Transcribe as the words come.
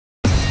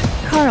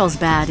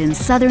Carlsbad in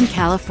Southern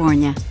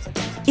California.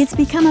 It's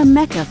become a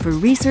mecca for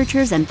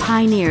researchers and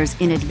pioneers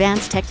in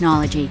advanced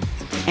technology,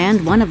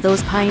 and one of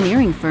those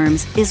pioneering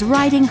firms is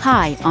riding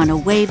high on a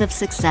wave of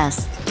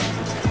success.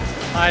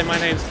 Hi, my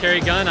name's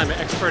Cary Gunn. I'm an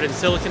expert in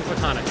silicon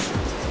photonics.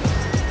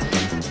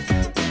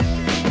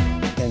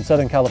 In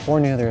Southern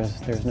California,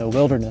 there's no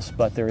wilderness,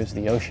 but there is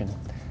the ocean.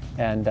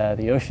 And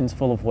the ocean's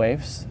full of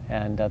waves,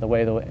 and the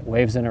way the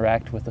waves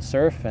interact with the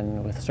surf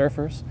and with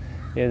surfers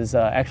is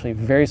actually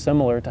very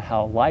similar to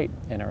how light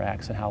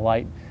interacts and how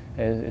light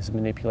is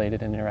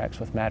manipulated and interacts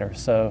with matter.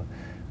 So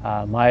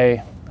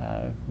my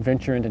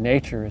venture into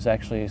nature is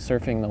actually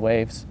surfing the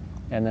waves,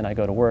 and then I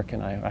go to work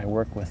and I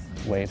work with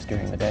waves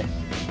during the day.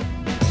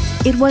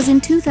 It was in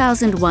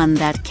 2001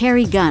 that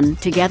Cary Gunn,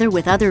 together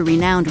with other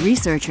renowned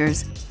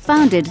researchers,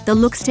 founded the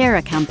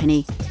Luxtera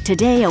company,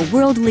 today a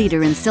world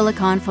leader in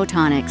silicon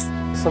photonics.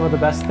 Some of the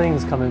best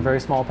things come in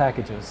very small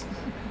packages.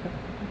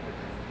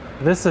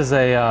 This is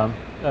a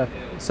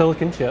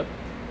silicon chip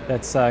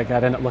that's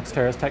got in at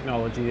Luxtera's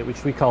technology,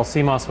 which we call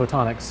CMOS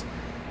Photonics.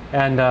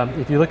 And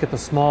if you look at the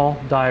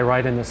small die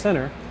right in the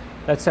center,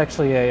 that's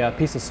actually a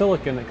piece of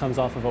silicon that comes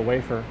off of a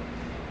wafer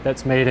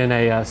that's made in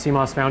a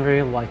CMOS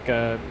foundry like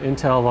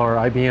Intel or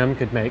IBM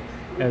could make.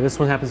 This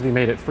one happens to be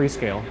made at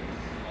Freescale.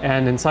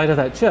 And inside of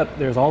that chip,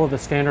 there's all of the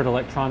standard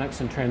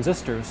electronics and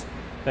transistors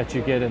that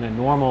you get in a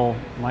normal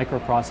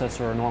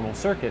microprocessor or a normal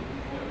circuit.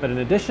 But in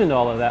addition to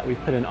all of that, we've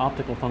put in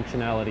optical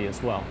functionality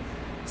as well.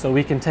 So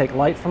we can take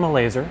light from a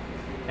laser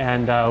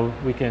and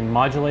we can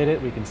modulate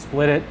it, we can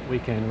split it, we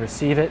can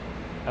receive it.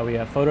 We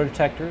have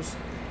photodetectors,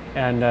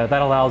 and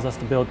that allows us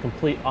to build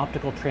complete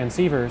optical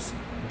transceivers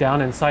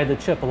down inside the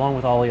chip along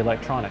with all the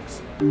electronics.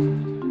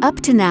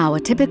 Up to now, a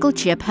typical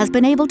chip has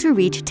been able to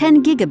reach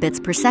 10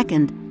 gigabits per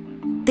second.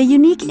 The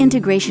unique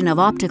integration of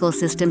optical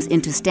systems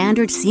into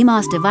standard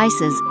CMOS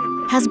devices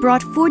has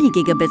brought 40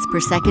 gigabits per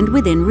second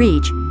within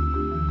reach.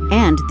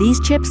 And these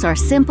chips are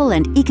simple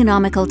and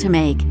economical to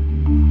make.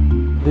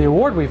 The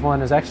award we've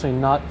won is actually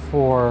not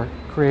for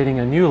creating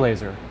a new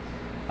laser,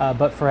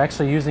 but for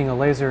actually using a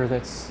laser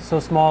that's so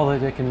small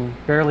that it can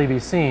barely be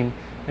seen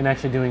and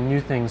actually doing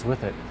new things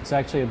with it. It's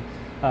actually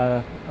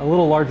a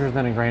little larger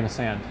than a grain of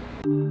sand.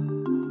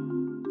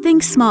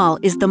 Think small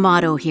is the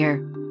motto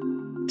here.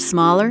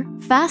 Smaller,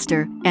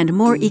 faster, and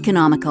more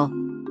economical.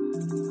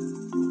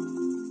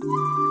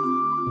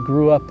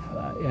 Grew up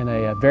in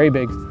a very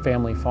big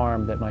family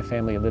farm that my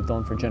family had lived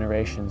on for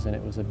generations, and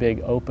it was a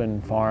big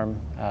open farm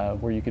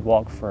where you could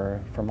walk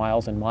for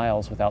miles and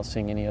miles without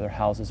seeing any other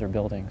houses or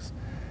buildings.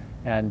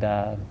 And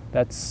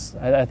that's,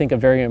 I think, a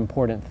very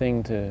important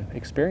thing to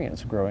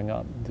experience growing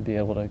up, to be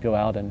able to go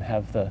out and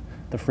have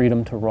the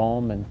freedom to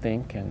roam and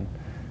think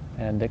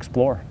and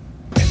explore.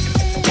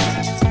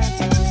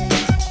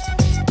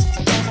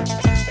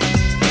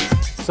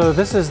 So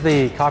this is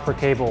the copper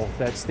cable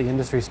that's the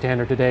industry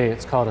standard today.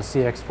 It's called a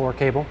CX4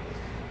 cable,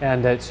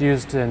 and it's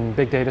used in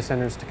big data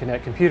centers to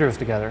connect computers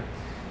together.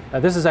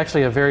 This is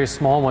actually a very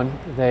small one.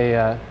 They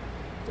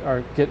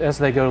as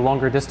they go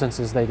longer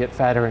distances, they get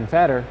fatter and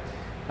fatter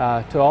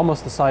to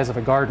almost the size of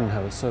a garden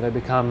hose. So they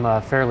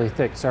become fairly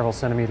thick, several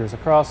centimeters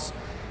across,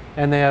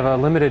 and they have a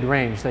limited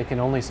range. They can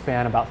only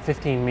span about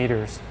 15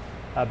 meters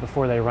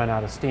before they run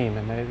out of steam,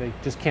 and they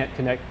just can't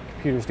connect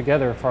computers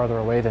together farther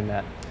away than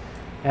that.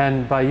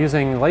 And by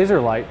using laser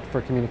light for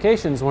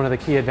communications, one of the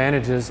key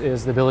advantages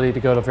is the ability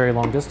to go to very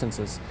long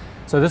distances.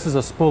 So this is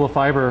a spool of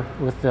fiber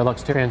with the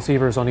Luxtera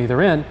transceivers on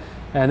either end,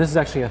 and this is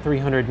actually a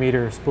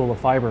 300-meter spool of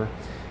fiber.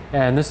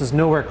 And this is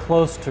nowhere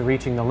close to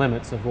reaching the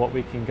limits of what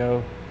we can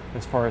go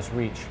as far as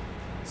reach.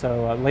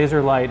 So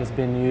laser light has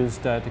been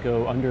used to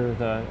go under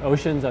the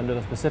oceans, under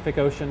the Pacific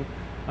Ocean,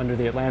 under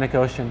the Atlantic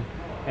Ocean,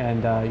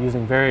 and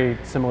using very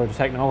similar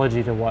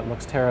technology to what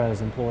Luxtera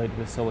has employed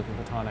with silicon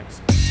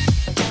photonics.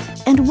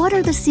 And what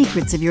are the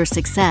secrets of your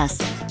success?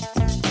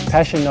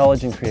 Passion,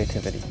 knowledge, and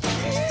creativity.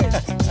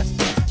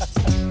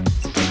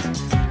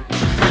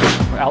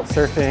 We're out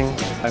surfing.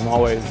 I'm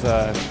always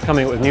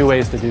coming up with new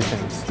ways to do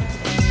things.